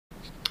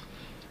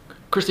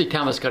Christy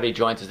Thomaskutty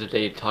joins us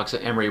today to talk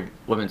to Emory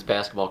women's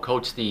basketball.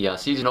 Coach, the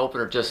season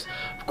opener just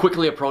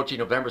quickly approaching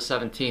November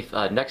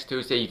 17th. Next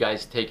Tuesday, you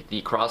guys take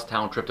the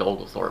crosstown trip to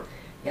Oglethorpe.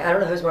 Yeah, I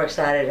don't know who's more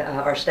excited,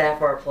 our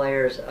staff or our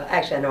players.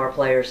 Actually, I know our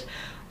players.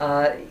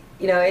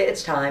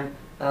 It's time.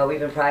 We've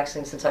been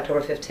practicing since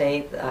October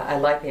 15th. I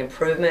like the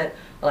improvement.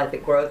 I like the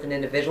growth in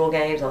individual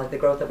games. I like the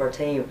growth of our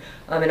team.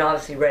 And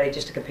obviously ready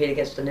just to compete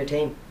against a new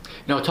team.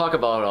 You know, talk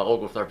about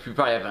Oglethorpe. You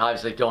probably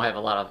obviously don't have a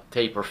lot of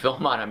tape or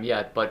film on them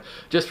yet, but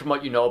just from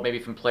what you know, maybe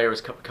from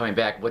players coming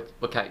back,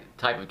 what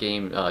type of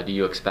game do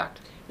you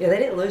expect? Yeah, they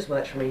didn't lose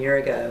much from a year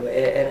ago,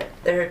 and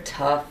they're a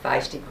tough,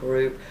 feisty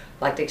group.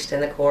 Like to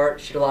extend the court,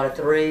 shoot a lot of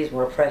threes,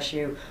 want to press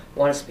you,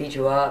 want to speed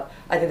you up.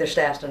 I think their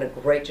staff's done a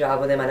great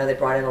job with them. I know they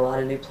brought in a lot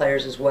of new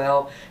players as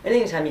well. And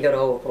anytime you go to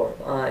Oglethorpe,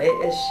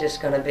 it's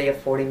just going to be a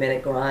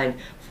 40-minute grind,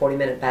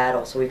 40-minute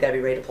battle, so we've got to be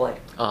ready to play.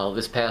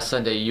 This past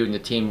Sunday, you and the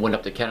team went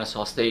up to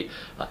Kennesaw State,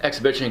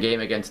 exhibition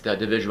game against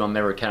Division I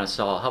member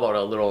Kennesaw. How about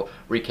a little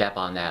recap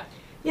on that?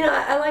 You know,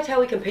 I liked how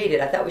we competed.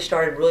 I thought we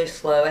started really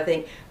slow. I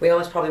think we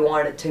almost probably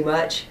wanted it too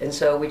much, and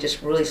so we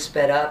just really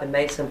sped up and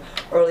made some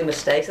early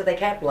mistakes that they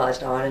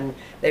capitalized on. And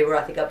they were,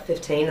 I think, up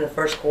 15 in the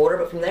first quarter,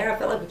 but from there I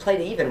felt like we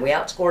played even. We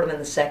outscored them in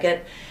the second,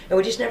 and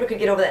we just never could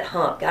get over that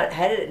hump.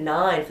 Had it at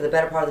 9 for the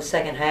better part of the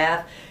second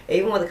half,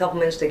 even with a couple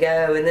minutes to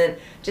go, and then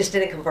just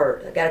didn't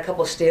convert. Got a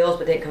couple of steals,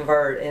 but didn't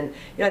convert. And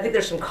I think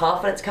there's some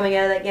confidence coming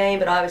out of that game,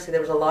 but obviously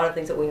there was a lot of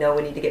things that we know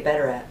we need to get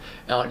better at.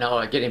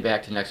 Now getting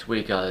back to next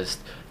week, it's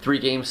 3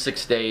 games,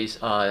 6 days.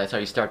 That's how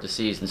you start the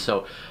season.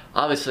 So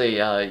obviously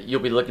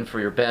you'll be looking for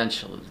your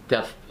bench.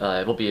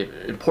 It will be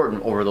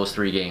important over those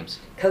 3 games.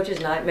 Coach's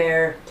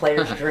nightmare,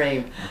 player's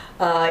dream.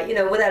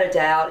 Without a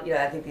doubt,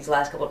 I think these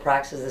last couple of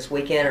practices this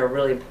weekend are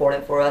really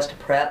important for us to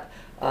prep.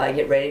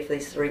 Get ready for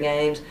these 3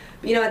 games.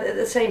 But, at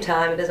the same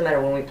time, it doesn't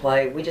matter when we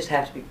play. We just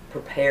have to be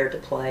prepared to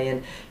play.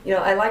 And,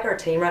 I like our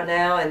team right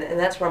now, and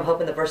that's where I'm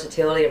hoping the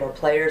versatility of our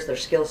players, their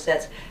skill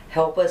sets,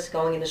 help us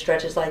going into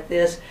stretches like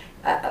this.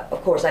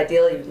 Of course,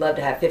 ideally, you'd love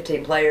to have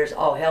 15 players,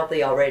 all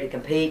healthy, all ready to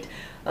compete.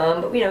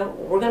 But,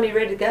 we're going to be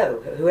ready to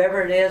go,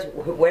 whoever it is,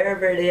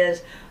 wherever it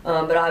is.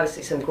 But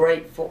obviously, some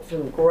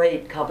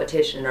great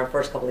competition in our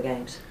first couple of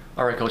games.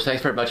 All right, Coach,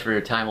 thanks very much for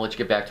your time. We'll let you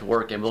get back to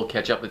work, and we'll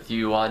catch up with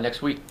you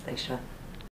next week. Thanks, John.